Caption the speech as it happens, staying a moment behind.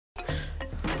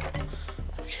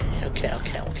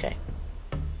okay.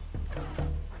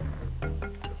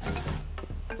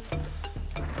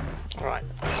 Alright.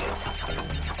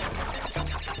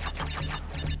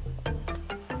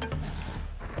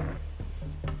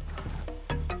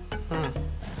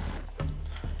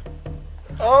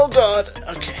 Oh god,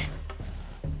 okay.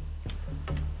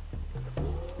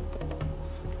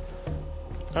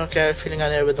 Okay, I have a feeling I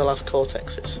know where the last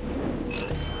cortex is.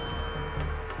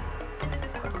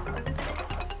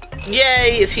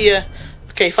 Yay, it's here!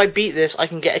 Okay, if I beat this, I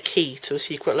can get a key to a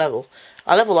secret level.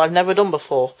 A level I've never done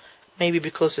before. Maybe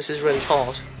because this is really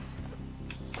hard.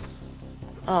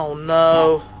 Oh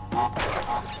no.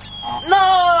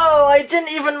 No! I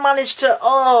didn't even manage to...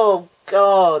 Oh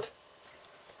god.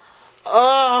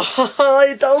 Oh,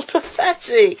 that was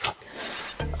pathetic!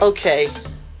 Okay.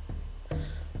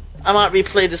 I might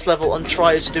replay this level and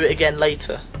try to do it again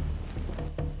later.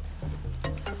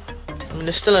 I mean,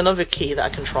 there's still another key that I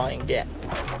can try and get.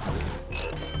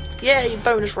 Yay,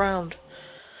 bonus round!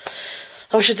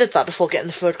 I wish I did that before getting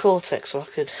the third cortex, so I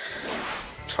could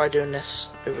try doing this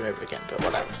over and over again, but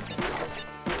whatever.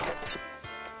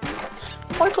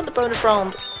 Why got the bonus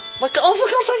round? My god, oh my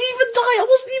god, I even died! I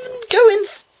wasn't even going...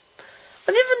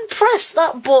 I didn't even press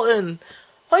that button!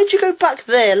 Why did you go back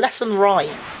there, left and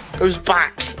right? Goes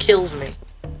back, kills me.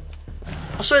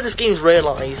 I swear this game's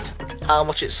realised how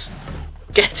much it's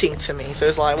getting to me, so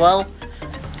it's like, well,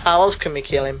 how else can we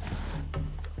kill him?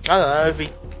 I don't know, have we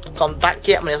gone back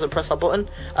yet when he hasn't pressed that button?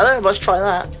 I don't know, but let's try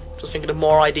that. Just thinking of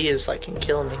more ideas that can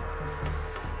kill me.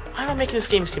 Why am I making this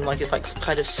game seem like it's like some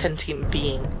kind of sentient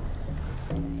being?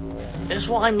 It's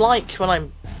what I'm like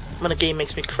when a game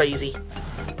makes me crazy.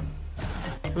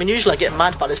 I mean, usually I get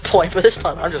mad by this point, but this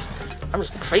time I'm just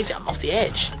crazy. I'm off the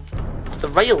edge, off the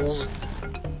rails,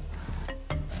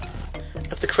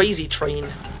 of the crazy train.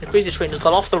 The crazy train has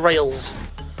gone off the rails.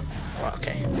 Right,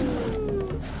 okay.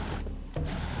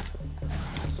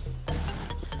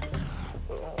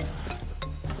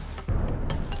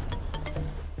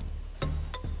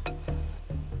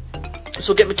 This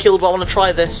will get me killed, but I want to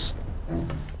try this.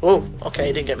 Oh,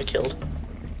 okay, it didn't get me killed.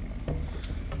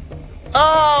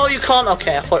 Oh, you can't.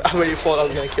 Okay, I really thought I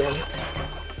was going to kill him.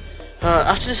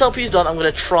 After this LP is done, I'm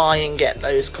going to try and get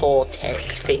those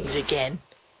cortex things again.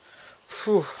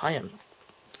 Whew, I am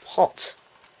hot.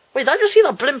 Wait, did I just see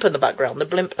that blimp in the background? The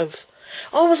blimp of...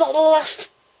 Oh, was that the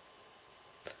last...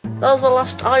 That was the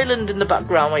last island in the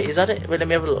background. Wait, is that it? Wait, let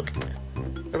me have a look.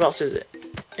 Where else is it?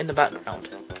 In the background.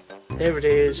 There it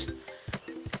is.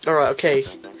 Alright, okay.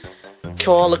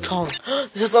 Koala Kong.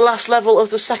 This is the last level of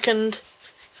the second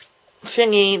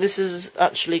thingy. This is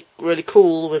actually really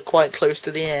cool. We're quite close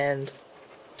to the end.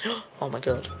 Oh my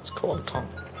god, it's Koala Kong.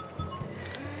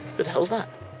 Who the hell's that?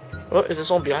 Oh, is there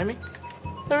someone behind me?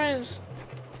 There is.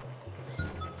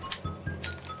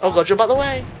 Oh god, jump out the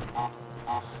way.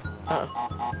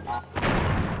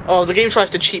 Oh, the game tries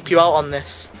to cheap you out on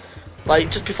this. Like,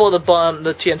 just before the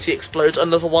TNT explodes,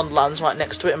 another one lands right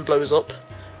next to it and blows up.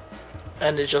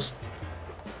 And it's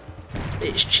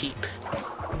cheap.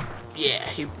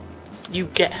 Yeah, you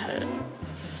get hurt.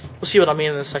 We'll see what I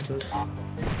mean in a second.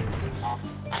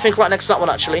 I think right next to that one,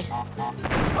 actually.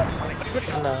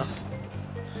 No.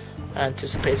 I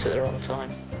anticipated at the wrong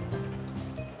time.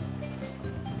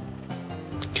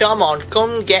 Come on,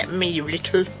 come get me, you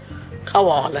little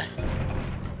koala.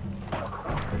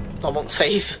 I won't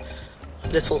say he's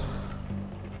little.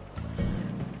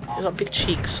 He's got big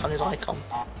cheeks on his icon.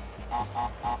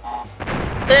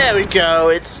 There we go,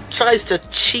 it tries to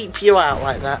cheap you out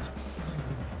like that.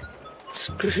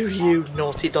 Screw you,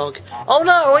 naughty dog. Oh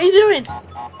no, what are you doing?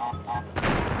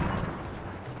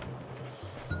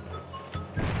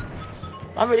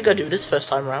 I'm really gonna do this first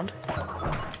time round.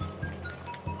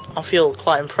 I'll feel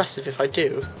quite impressive if I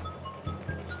do.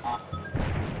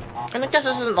 And I guess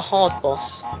this isn't the hard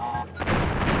boss.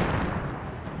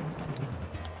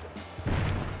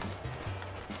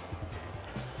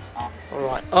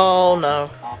 Alright, oh no.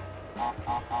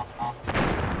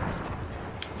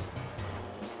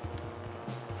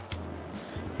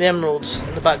 The emeralds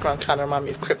in the background kind of remind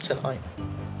me of kryptonite.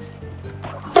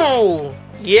 Oh!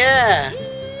 Yeah!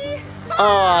 Oh,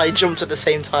 I jumped at the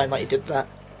same time that he did that.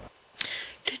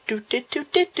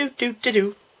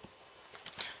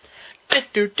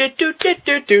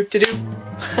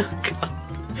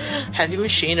 Heavy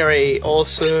machinery,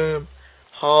 awesome.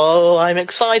 Oh, I'm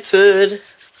excited.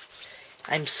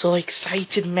 I'm so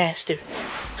excited, master.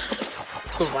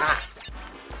 What was that?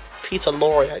 Peter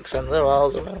Lorre accent, there I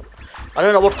was about. I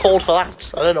don't know what called for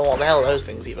that. I don't know what the hell those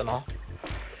things even are.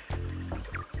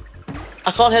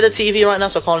 I can't hear the TV right now,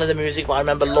 so I can't hear the music, but I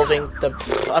remember loving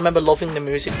the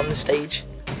music on the stage.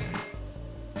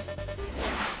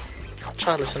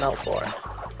 Try to listen out for it.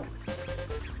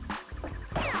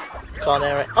 Can't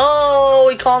hear it. Oh,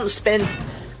 he can't spin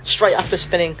straight after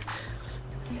spinning.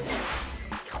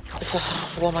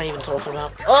 What am I even talking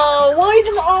about? Oh, why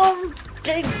did I'm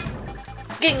getting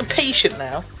impatient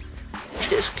now?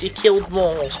 You killed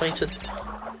more, so I need to,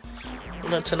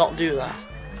 to not do that.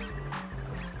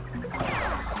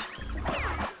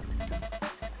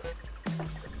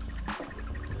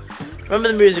 Remember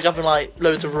the music having like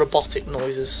loads of robotic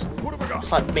noises?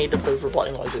 It's like made up of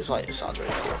robotic noises. Like it sounds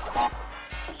really cool.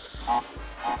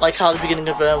 Like how at the beginning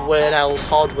of Weird Al's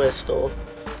hardware store,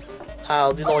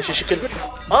 how the noises you couldn't.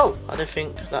 Oh, I don't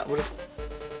think that would have.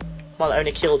 Well, I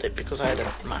only killed it because I had a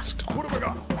mask on.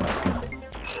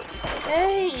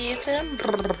 Hey, it's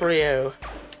embryo.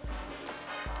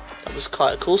 That was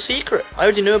quite a cool secret. I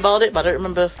already knew about it, but I don't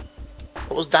remember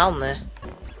what was down there.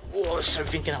 Oh, I was so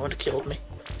thinking that would have killed me.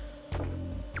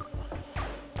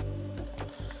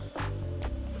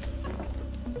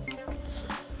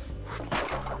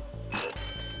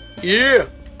 Yeah!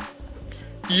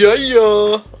 Yeah, yeah!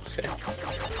 Okay.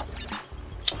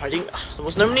 There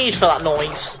was no need for that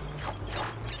noise.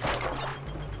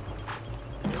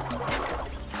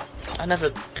 I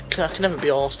can never be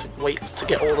asked to wait to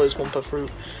get all those Wumpa fruit.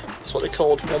 That's what they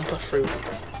called Wumpa fruit.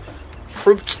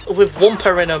 Fruit with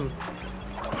Wumpa in them.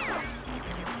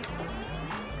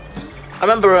 I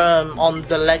remember on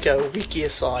the Lego Wiki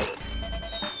site.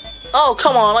 Oh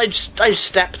come on! I just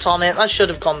stepped on it. That should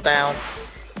have gone down.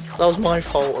 That was my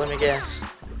fault. Let me guess.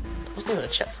 That wasn't even a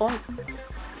checkpoint.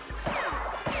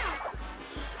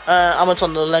 I went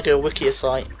on the Lego Wiki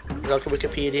site, like a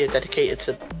Wikipedia dedicated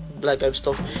to Lego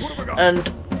stuff,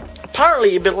 and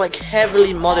apparently it'd been like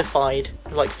heavily modified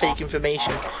with like fake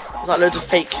information. There's like loads of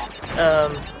fake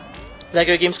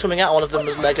Lego games coming out. One of them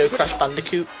was Lego Crash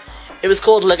Bandicoot. It was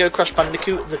called Lego Crash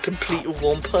Bandicoot: The Complete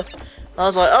Wumpa. And I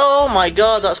was like, oh my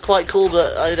god, that's quite cool,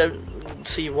 but I don't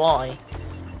see why.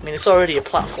 I mean, it's already a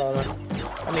platformer.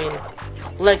 I mean,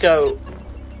 Lego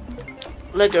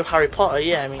Harry Potter,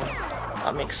 yeah, I mean,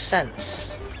 that makes sense.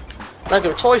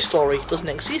 Lego Toy Story doesn't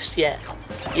exist yet.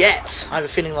 Yet! I have a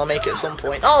feeling they'll make it at some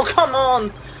point. Oh, come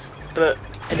on!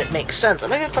 And it makes sense.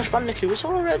 Lego Crash Bandicoot was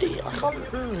already, I can't,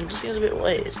 it just seems a bit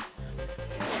weird.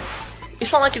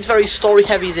 It's not like it's very story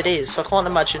heavy as it is, so I can't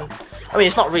imagine. I mean,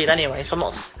 it's not real anyway, so I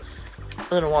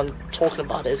don't know why I'm talking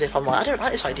about it as if I'm like, I don't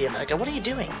like this idea, Lego, what are you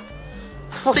doing?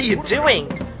 What are you doing?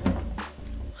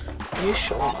 Are you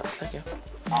sure about this Lego?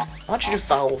 Imagine if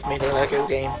Valve made a Lego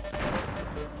game.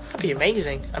 That'd be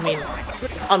amazing. I mean,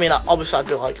 obviously I'd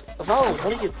be like, Valve,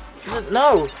 what are you?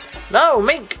 No,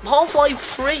 make Half-Life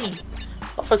 3.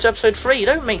 Half-Life 2 Episode 3.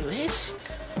 Don't make this.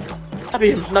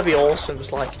 That'd be awesome.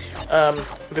 It's like,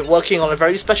 we've been working on a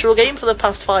very special game for the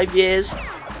past 5 years.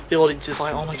 The audience is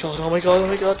like, oh my god, oh my god, oh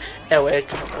my god. Anyway,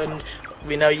 and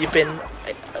we know you've been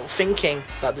thinking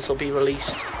that this will be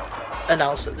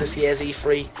announced at this year's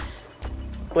E3.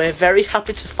 We're very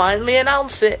happy to finally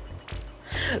announce it.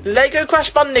 Lego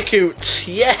Crash Bandicoot,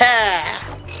 yeah!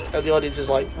 And the audience is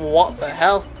like, what the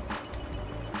hell?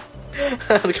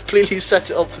 They completely set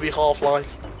it up to be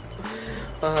Half-Life.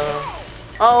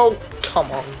 Oh,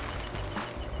 come on.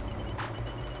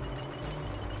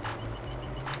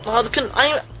 Oh,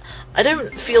 I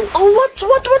don't feel. Oh,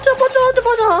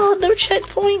 what? No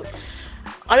checkpoint.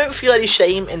 I don't feel any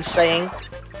shame in saying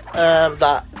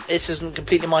that this isn't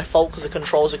completely my fault because the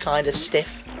controls are kind of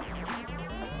stiff.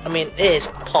 I mean, it is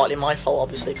partly my fault,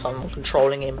 obviously, because I'm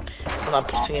controlling him and I'm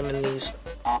putting him in these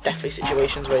deathly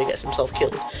situations where he gets himself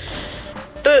killed.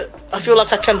 But I feel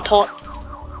like I can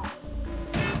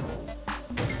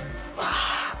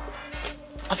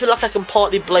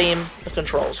partly blame the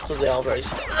controls because they are very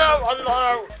stiff.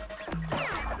 No.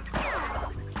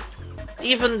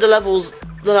 Even the levels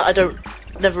that I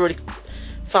never really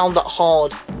found that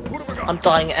hard, I'm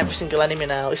dying at every single enemy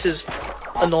now. This is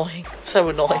annoying, so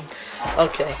annoying.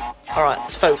 Okay, alright,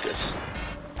 let's focus.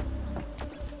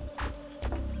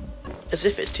 As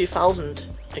if it's 2000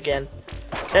 again.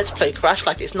 Let's play Crash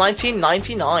like it's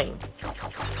 1999.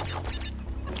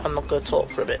 I'm not going to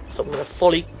talk for a bit, so I'm going to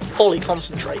fully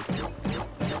concentrate.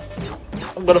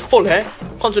 I'm going to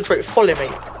concentrate fully,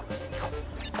 mate.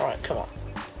 Alright, come on.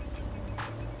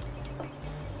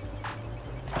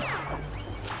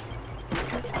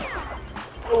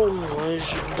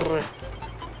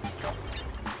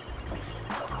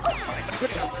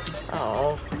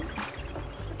 Oh.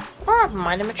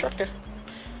 My name is Tractor.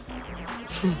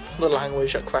 The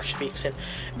language that Crash speaks in.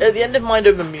 At the end of Mind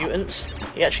Over Mutants,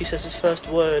 he actually says his first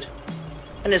word.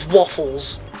 And it's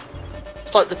waffles.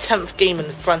 It's like the 10th game in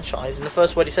the franchise, and the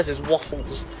first word he says is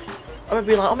waffles. I'm gonna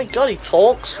be like, oh my god, he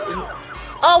talks.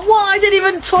 Oh, what? I didn't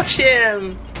even touch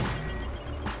him!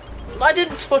 I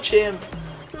didn't touch him.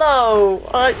 No,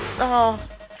 oh.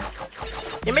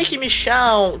 You're making me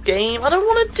shout, game. I don't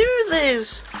want to do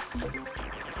this.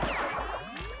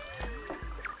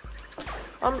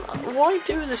 Why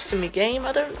do this to me, game?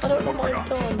 I don't know what I've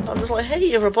done. I'm just like,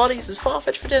 hey, everybody, this is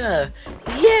Farfetch for dinner.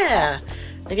 Yeah.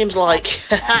 The game's like,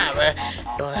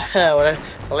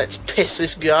 let's piss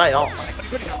this guy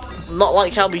off. Not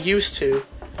like how we used to.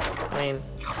 I mean,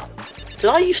 did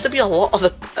I used to be a lot of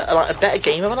a better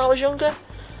gamer when I was younger?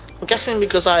 I'm guessing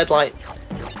because I had like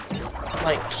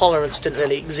tolerance didn't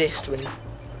really exist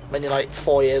when you're like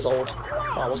 4 years old.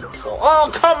 Oh, I wasn't 4.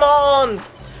 Oh, come on!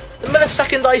 The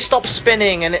millisecond I stop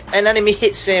spinning and an enemy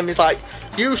hits him, he's like,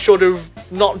 you should have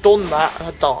not done that, and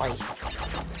I die.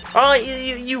 Alright,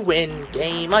 you win,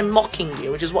 game. I'm mocking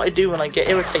you, which is what I do when I get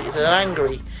irritated and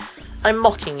angry. I'm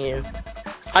mocking you.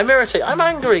 I'm irritated. I'm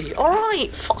angry.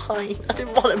 Alright, fine. I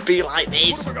didn't want to be like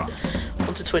this. I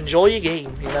wanted to enjoy your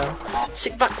game, you know.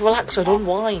 Sit back, relax, and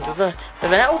unwind with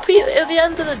an LP at the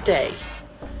end of the day.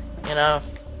 You know.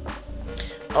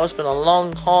 Oh, it's been a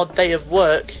long, hard day of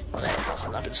work. Well, it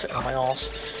hasn't. I've been sitting on my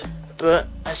arse. But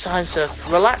it's time to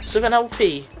relax with an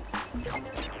LP.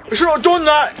 You should have done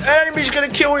that! The enemy's gonna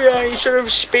kill you! You should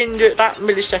have spinned at that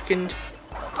millisecond.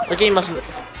 The game hasn't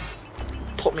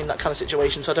put me in that kind of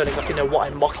situation, so I don't exactly know what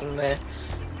I'm mocking there.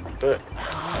 But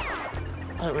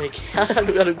I don't really care. I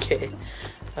don't care.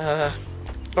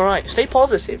 Alright, stay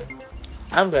positive.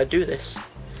 I'm gonna do this.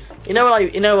 You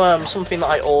know, something that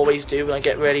I always do when I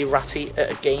get really ratty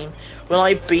at a game. When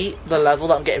I beat the level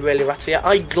that I'm getting really ratty at,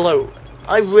 I gloat.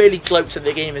 I really gloat to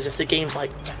the game as if the game's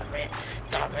like,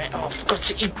 damn it, oh, for God's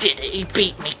sake, he did it, he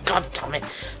beat me, god damn it.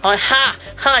 Like,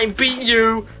 I beat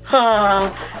you,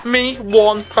 me,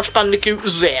 1, Crash Bandicoot,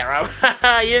 0.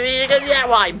 Yeah,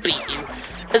 well, I beat you.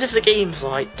 As if the game's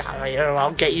like, damn it,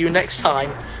 I'll get you next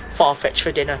time, Farfetch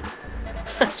for dinner.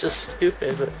 That's just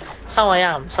stupid, but it's how I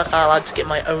am. It's like I like to get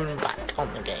my own back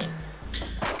on the game.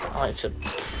 I like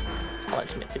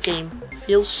to make the game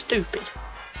feel stupid,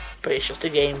 but it's just a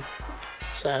game,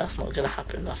 so that's not gonna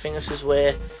happen. I think this is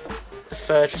where the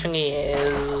third thingy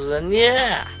is, and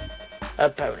yeah, a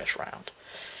bonus round.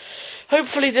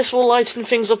 Hopefully this will lighten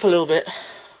things up a little bit.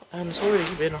 And it's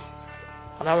already been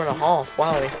an hour and a half,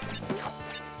 wow.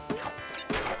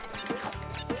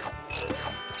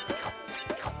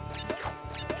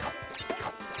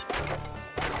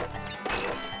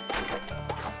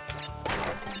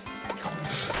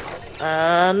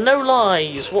 No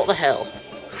lies, what the hell.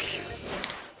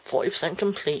 40%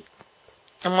 complete.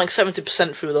 I'm like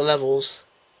 70% through the levels.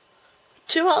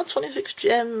 2 out of 26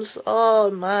 gems. Oh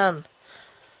man.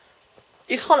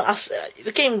 You can't ask.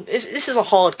 The game. This is a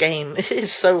hard game. It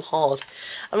is so hard.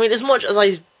 I mean, as much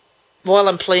as while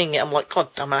I'm playing it, I'm like,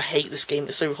 God damn, I hate this game.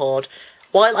 It's so hard.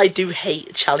 While I do hate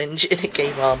a challenge in a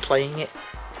game while I'm playing it,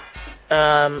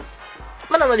 when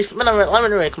it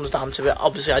really comes down to it,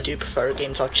 obviously I do prefer a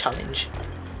game to have a challenge,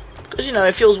 because you know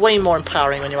it feels way more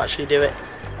empowering when you actually do it,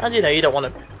 and you know you don't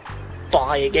want to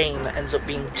buy a game that ends up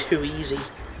being too easy.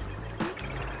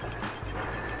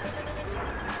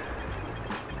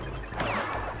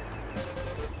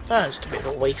 That's just a bit of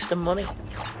a waste of money.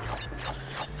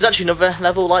 There's actually another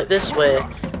level like this where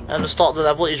the start of the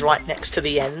level is right next to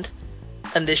the end,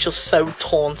 and it's just so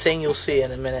taunting. You'll see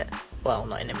in a minute. Well,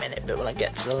 not in a minute, but when I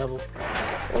get to the level.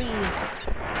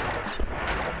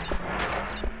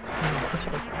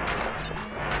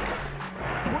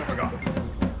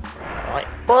 Right.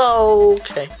 Whoa,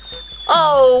 okay.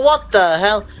 Oh, what the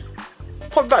hell?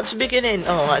 Put back to beginning.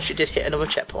 Oh, I actually did hit another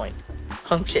checkpoint.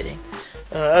 I'm kidding.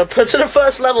 But to the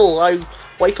first level, I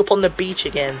wake up on the beach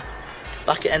again.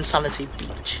 Back at Insanity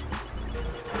Beach.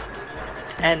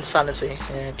 Insanity.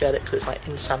 Yeah, get it? Because it's like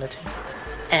insanity.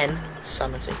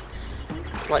 Insanity.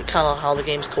 Like kind of how the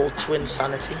game's called Twin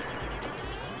Sanity.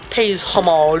 Pays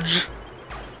homage.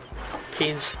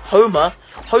 Pays Homer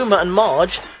and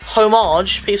Marge.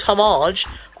 Homage. Pays homage.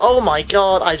 Oh my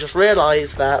god! I just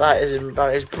realised that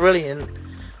is brilliant.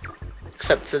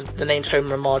 Except the names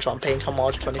Homer and Marge aren't paying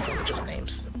homage to anything. They're just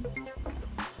names.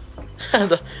 I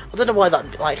don't know why that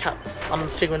I'm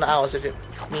figuring it out as if it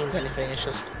means anything.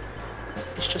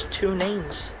 It's just 2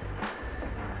 names.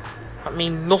 That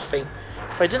mean nothing.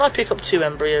 Wait, didn't I pick up 2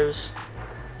 embryos?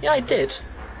 Yeah, I did.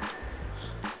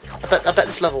 I bet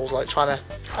this level's like trying to.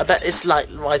 I bet it's like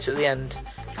right at the end,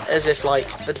 as if like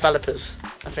the developers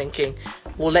are thinking,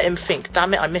 "We'll let him think."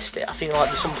 Damn it, I missed it. I feel like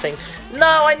there's something.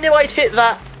 No, I knew I'd hit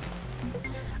that.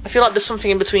 I feel like there's something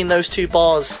in between those 2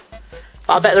 bars.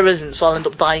 But I bet there isn't, so I'll end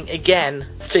up dying again,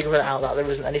 figuring out that there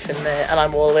isn't anything there, and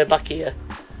I'm all the way back here.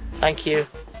 Thank you,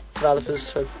 developers,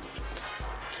 for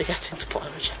forgetting to put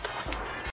on a checkpoint.